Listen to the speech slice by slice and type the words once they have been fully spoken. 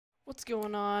What's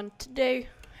going on? Today,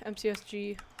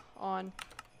 MCSG on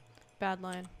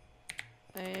Badlion.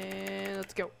 And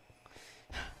let's go.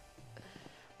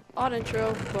 Odd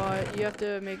intro, but you have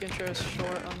to make intros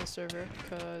short on the server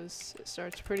because it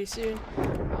starts pretty soon.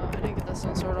 I didn't get this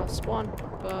sort of spawn,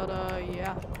 but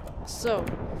yeah. So,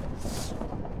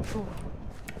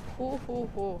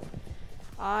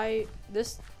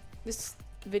 this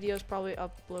video is probably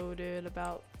uploaded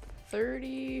about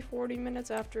 30-40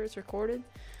 minutes after it's recorded,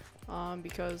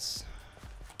 because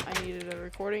I needed a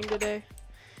recording today,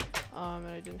 and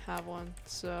I didn't have one,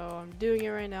 so I'm doing it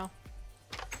right now.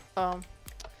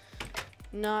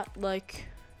 Not like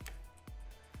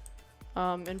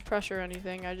in pressure or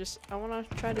anything. I want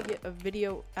to try to get a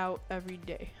video out every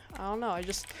day. I don't know, I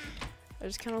just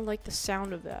kind of like the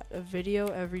sound of that, a video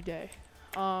every day.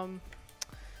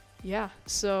 Yeah,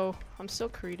 so I'm still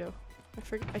Corito.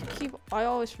 I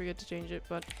always forget to change it,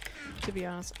 but to be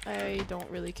honest, I don't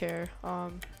really care.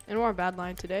 And more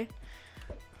Badlion today.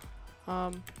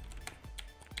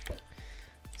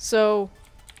 So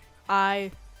I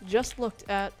just looked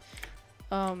at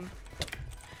oh,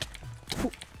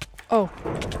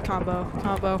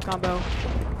 combo.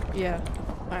 Yeah.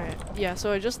 Alright. Yeah,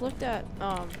 so I just looked at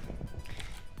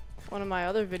one of my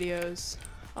other videos.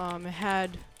 It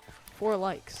had 4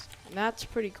 likes. And that's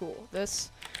pretty cool.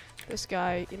 This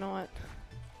guy, you know what?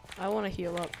 I want to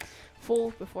heal up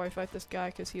full before I fight this guy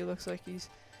because he looks like he's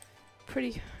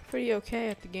pretty okay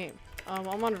at the game. I'm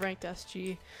on ranked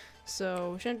SG,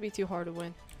 so it shouldn't be too hard to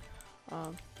win.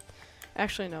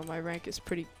 Actually, no, my rank is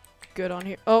pretty good on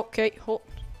here. Okay, hold.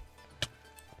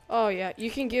 Oh yeah,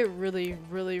 you can get really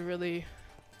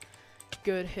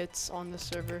good hits on this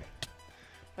server.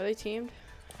 Are they teamed?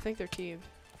 I think they're teamed.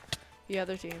 Yeah,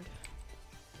 they're teamed.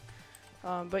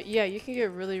 But yeah, you can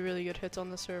get really good hits on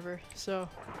the server, so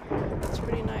it's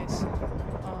pretty nice.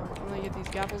 I'm gonna get these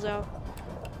gapples out.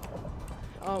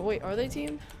 Oh wait, are they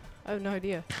teamed? I have no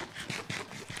idea.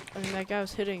 I mean, that guy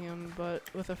was hitting him, but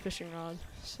with a fishing rod,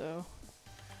 so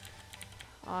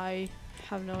I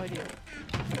have no idea.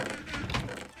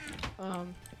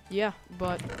 Yeah,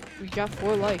 but we got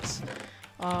 4 likes.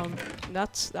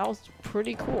 That was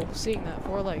pretty cool seeing that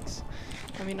 4 likes.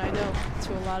 I mean, I know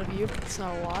to a lot of you it's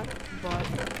not a lot, but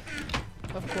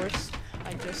of course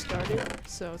I just started,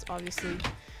 so it's obviously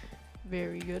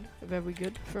very good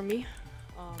for me.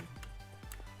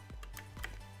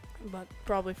 But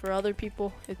probably for other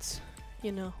people it's,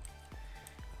 you know,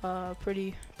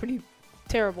 pretty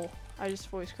terrible. I just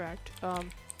voice cracked.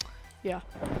 Yeah.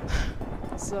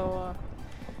 So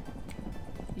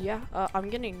yeah, I'm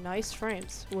getting nice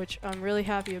frames, which I'm really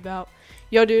happy about.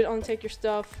 Yo, dude, I'm gonna take your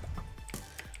stuff.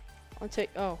 I'll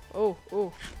take. Oh.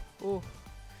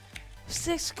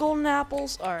 6 golden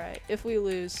apples. All right. If we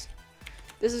lose,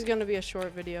 this is gonna be a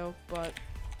short video, but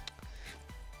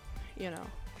you know,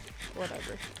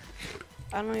 whatever.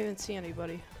 I don't even see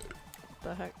anybody.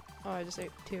 The heck? Oh, I just ate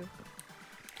 2.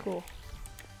 Cool.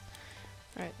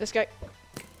 All right, this guy.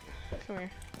 Come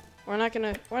here. We're not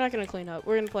gonna clean up.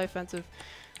 We're gonna play offensive,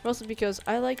 mostly because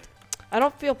I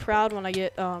don't feel proud when I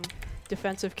get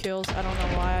defensive kills. I don't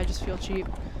know why. I just feel cheap.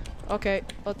 Okay,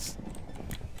 let's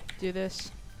do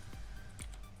this.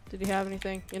 Did he have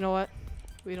anything? You know what?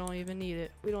 We don't even need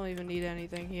it. We don't even need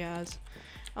anything he has.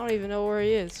 I don't even know where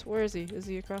he is. Where is he? Is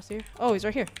he across here? Oh, he's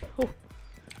right here.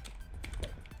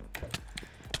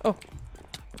 Oh,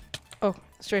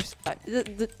 strafes.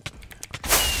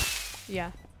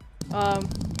 Yeah.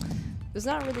 There's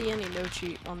not really any no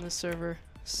cheat on this server,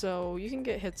 so you can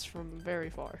get hits from very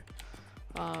far.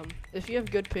 If you have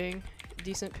good ping,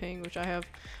 decent ping, which I have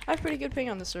pretty good ping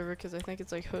on the server because I think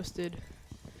it's like hosted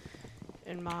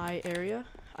in my area.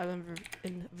 I live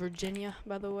in Virginia,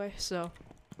 by the way, so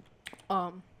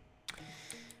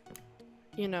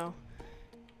you know,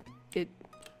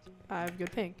 I have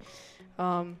good ping.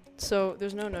 So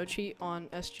there's no cheat on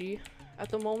SG at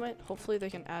the moment. Hopefully they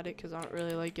can add it because I don't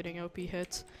really like getting OP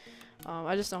hits.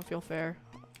 I just don't feel fair.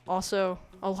 Also,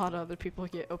 a lot of other people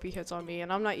get OP hits on me,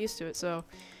 and I'm not used to it, so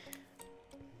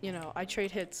you know, I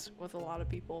trade hits with a lot of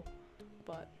people,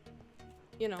 but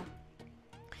you know,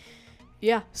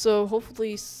 yeah, so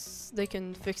hopefully they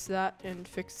can fix that and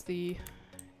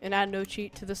add no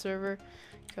cheat to the server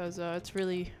because it's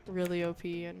really OP,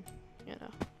 and you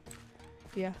know,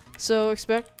 yeah, so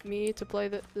expect me to play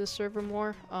this server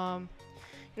more. You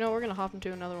know, we're gonna hop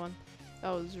into another one.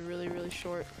 That was really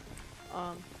short.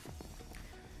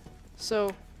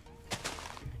 So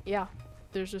yeah,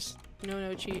 there's just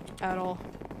no cheat at all.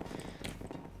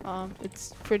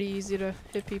 It's pretty easy to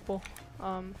hit people.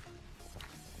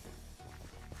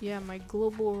 Yeah, my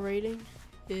global rating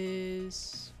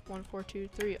is 1, 4, 2,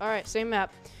 3. Alright, same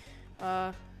map.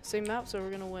 Same map, so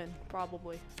we're gonna win,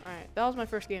 probably. Alright, that was my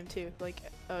first game too, like,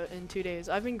 in 2 days.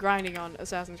 I've been grinding on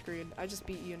Assassin's Creed. I just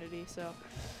beat Unity, so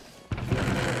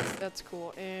that's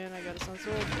cool. And I got a sun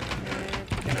sword, and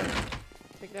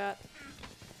take that,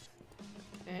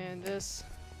 and this,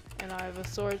 and I have a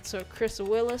sword. So Chris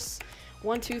Willis,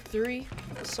 1, 2, 3.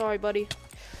 Sorry, buddy,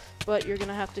 but you're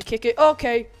gonna have to kick it.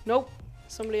 Okay, nope.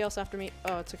 Somebody else after me.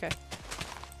 Oh, it's okay.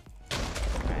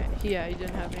 Alright, yeah, he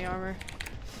didn't have any armor.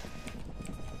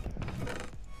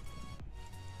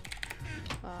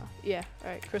 Yeah,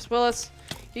 alright, Chris Willis.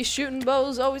 He's shooting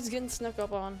bows, always getting snuck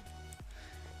up on.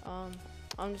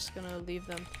 I'm just gonna leave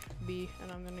them be,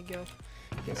 and I'm gonna go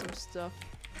get some stuff.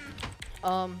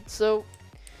 So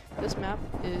this map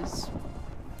is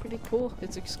pretty cool.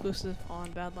 It's exclusive on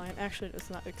Badlion. Actually, it's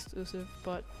not exclusive,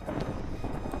 but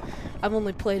I've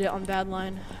only played it on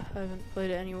Badlion. I haven't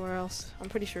played it anywhere else. I'm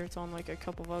pretty sure it's on like a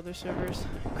couple of other servers.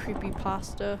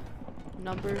 Creepypasta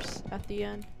numbers at the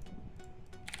end.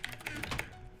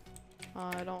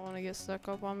 I don't want to get stuck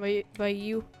up on by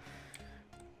you.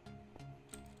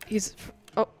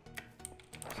 Oh,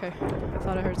 okay. I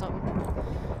thought I heard something.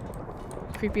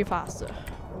 Creepypasta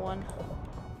 1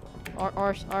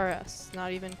 RS.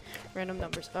 Not even random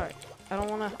numbers. All right. I don't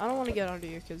wanna get under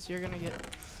you because you're gonna get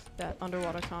that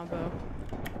underwater combo,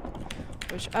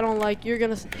 which I don't like. You're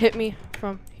gonna hit me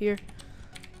from here.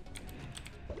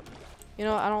 You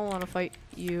know, I don't want to fight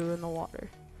you in the water.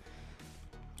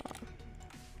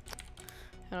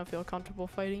 I don't feel comfortable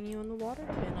fighting you in the water,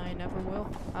 and I never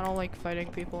will. I don't like fighting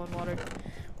people in water.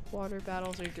 Water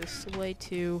battles are just way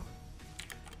too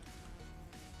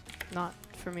not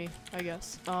for me, I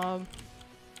guess. Oh,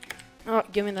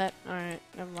 give me that. Alright,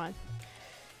 never mind.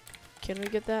 Can we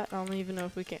get that? I don't even know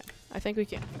if we can. I think we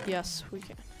can. Yes, we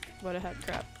can. But it had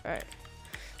crap. Alright.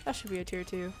 That should be a tier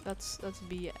 2. That's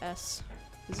BS.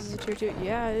 Is this a tier 2?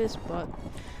 Yeah, it is, but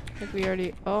I think we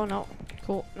already... Oh, no.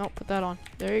 Cool. No, put that on.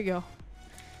 There you go.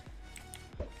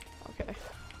 Okay.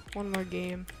 One more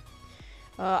game.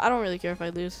 I don't really care if I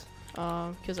lose,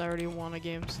 because I already won a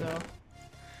game, so...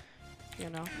 You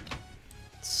know.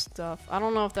 Stuff. I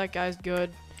don't know if that guy's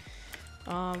good.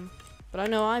 But I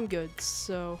know I'm good,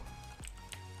 so...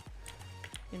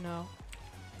 You know.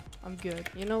 I'm good.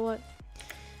 You know what?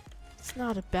 It's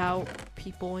not about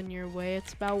people in your way.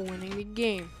 It's about winning the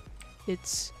game.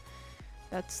 That's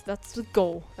the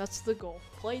goal. That's the goal.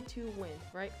 Play to win,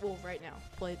 right? Well, right now.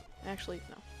 Actually,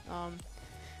 no.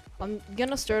 I'm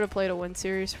gonna start a play to win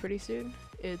series pretty soon.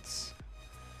 It's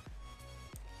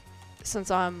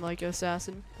since I'm like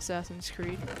Assassin's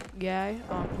Creed guy.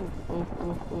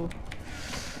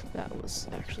 That was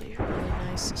actually really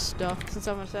nice stuff. Since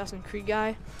I'm an Assassin's Creed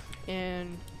guy,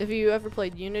 and if you ever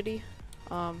played Unity,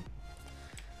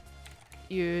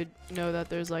 you'd know that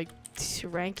there's like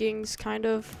rankings, kind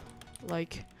of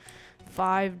like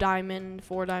 5 diamond,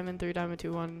 4 diamond, 3 diamond,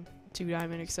 2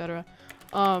 diamond, etc.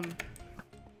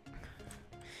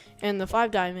 And the 5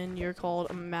 diamond, you're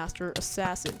called a master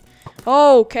assassin.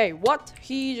 Okay, what?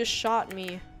 He just shot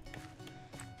me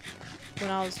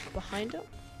when I was behind him.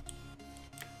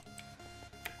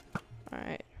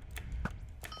 Alright.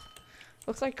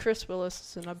 Looks like Chris Willis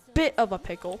is in a bit of a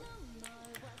pickle.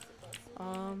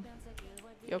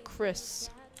 Yo,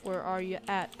 Chris, where are you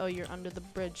at? Oh, you're under the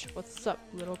bridge. What's up,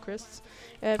 little Chris?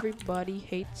 Everybody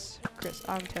hates Chris.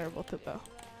 I'm terrible to bow.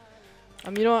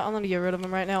 You know what? I'm gonna get rid of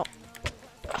him right now.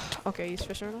 Okay, he's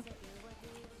fishing enough.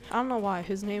 I don't know why.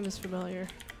 His name is familiar.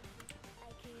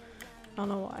 I don't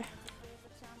know why.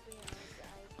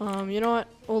 You know what?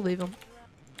 We'll leave him.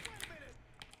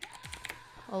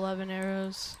 11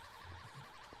 arrows.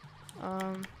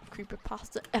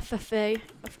 Creepypasta FFA.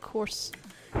 Of course.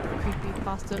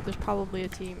 Creepypasta. There's probably a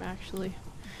team, actually.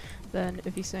 Then,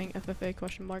 if he's saying FFA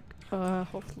question mark,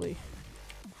 hopefully.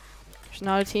 There's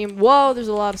not a team. Whoa, there's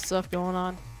a lot of stuff going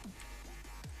on.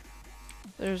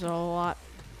 There's a lot.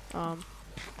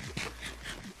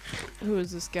 Who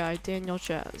is this guy? Daniel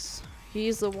Chaz.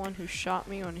 He's the one who shot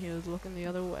me when he was looking the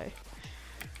other way.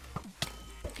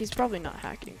 He's probably not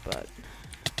hacking, but...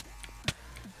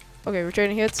 Okay, we're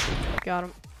trading hits. Got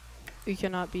him. We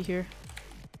cannot be here.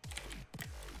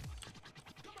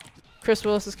 Chris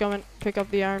Willis is coming. Pick up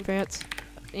the iron pants.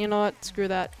 You know what? Screw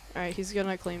that. Alright, he's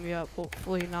gonna clean me up.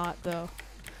 Hopefully not, though.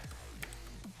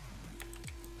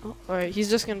 Oh, alright, he's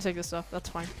just gonna take this stuff. That's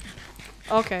fine.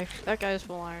 Okay, that guy is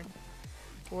full iron.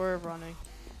 We're running.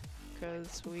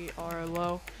 Because we are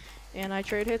low. And I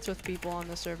trade hits with people on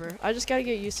the server. I just gotta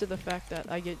get used to the fact that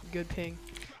I get good ping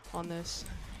on this.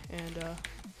 And,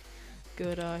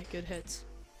 good hits.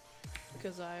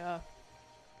 Because I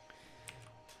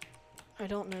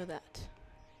don't know that.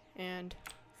 And,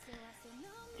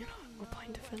 you know,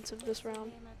 defensive this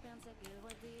round.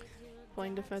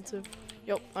 Playing defensive.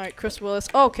 Yep. Alright, Chris Willis.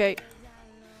 Okay.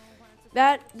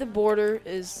 The border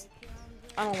is...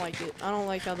 I don't like it. I don't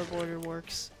like how the border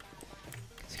works.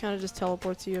 It kind of just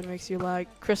teleports you and makes you lag.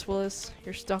 Chris Willis,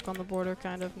 you're stuck on the border,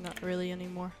 kind of. Not really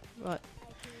anymore. But,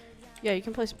 yeah, you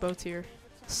can place boats here.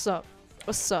 What's up?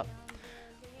 What's up?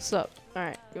 What's up?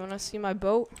 Alright, you want to see my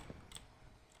boat?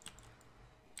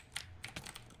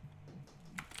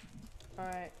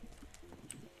 Alright.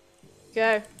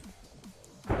 Okay.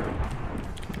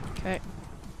 Okay.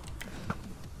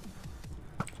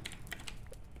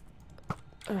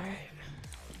 Alright.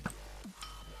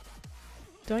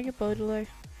 Do I get bow delay?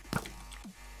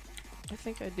 I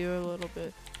think I do a little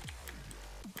bit.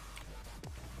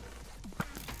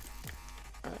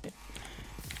 Alright.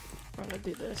 We're gonna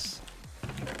do this.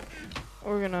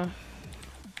 We're gonna...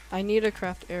 I need to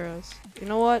craft arrows. You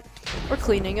know what? We're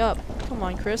cleaning up. Come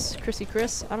on, Chris.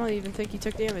 Chris. I don't even think he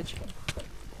took damage.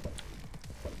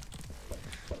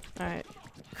 Alright.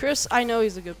 Chris, I know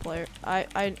he's a good player.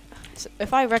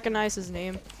 If I recognize his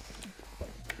name,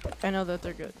 I know that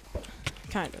they're good.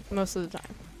 Kind of. Most of the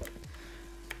time.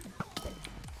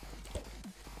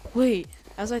 Wait.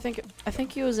 I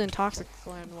think he was in Toxic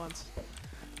Land once.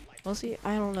 Was he?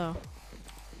 I don't know.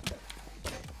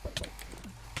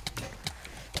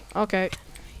 Okay.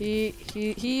 He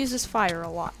uses fire a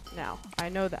lot now. I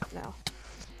know that now.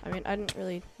 I mean, I didn't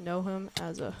really know him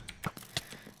as a...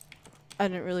 I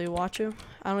didn't really watch him.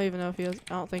 I don't even know if he has...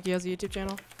 I don't think he has a YouTube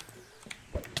channel.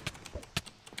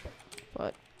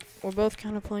 But we're both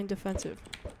kind of playing defensive.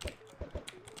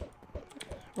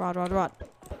 Rod.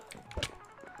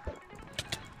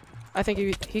 I think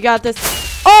he got this.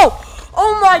 Oh!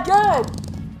 Oh my god!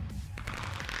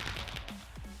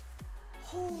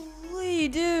 Holy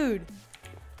dude!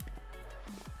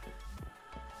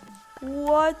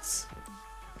 What?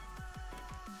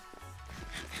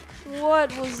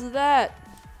 What was that?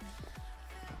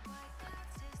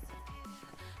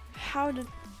 How did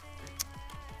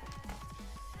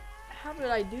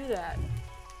I do that?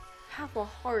 Half a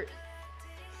heart.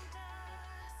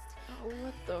 Oh,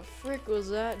 what the frick was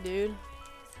that, dude?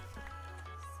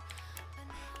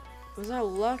 Was that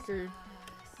luck or...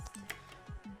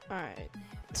 Alright.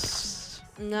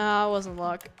 Nah, it wasn't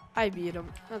luck. I beat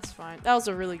him. That's fine. That was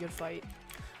a really good fight.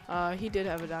 He did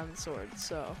have a diamond sword,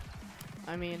 so...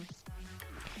 I mean...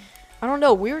 I don't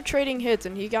know. We were trading hits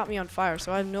and he got me on fire,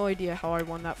 so I have no idea how I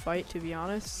won that fight, to be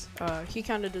honest. He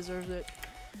kind of deserves it.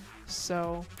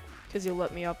 So... Because he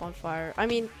lit me up on fire. I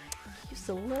mean... Used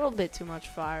a little bit too much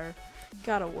fire.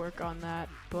 Gotta work on that,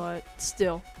 but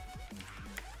still.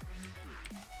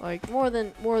 Like, more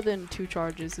than 2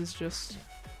 charges is just...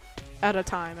 At a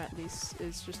time, at least,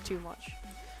 is just too much.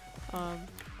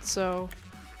 So...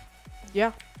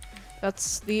 Yeah.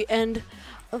 That's the end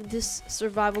of this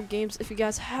survival games. If you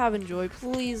guys have enjoyed,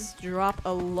 please drop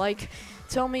a like.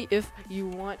 Tell me if you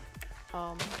want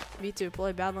me to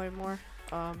play Badlion more.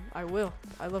 I will.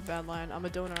 I love Badlion. I'm a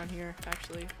donor on here,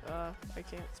 actually. I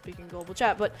can't speak in global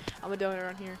chat, but I'm a donor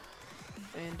on here.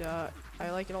 And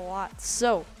I like it a lot.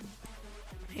 So,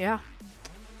 yeah.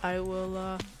 I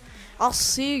will, I'll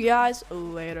see you guys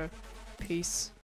later. Peace.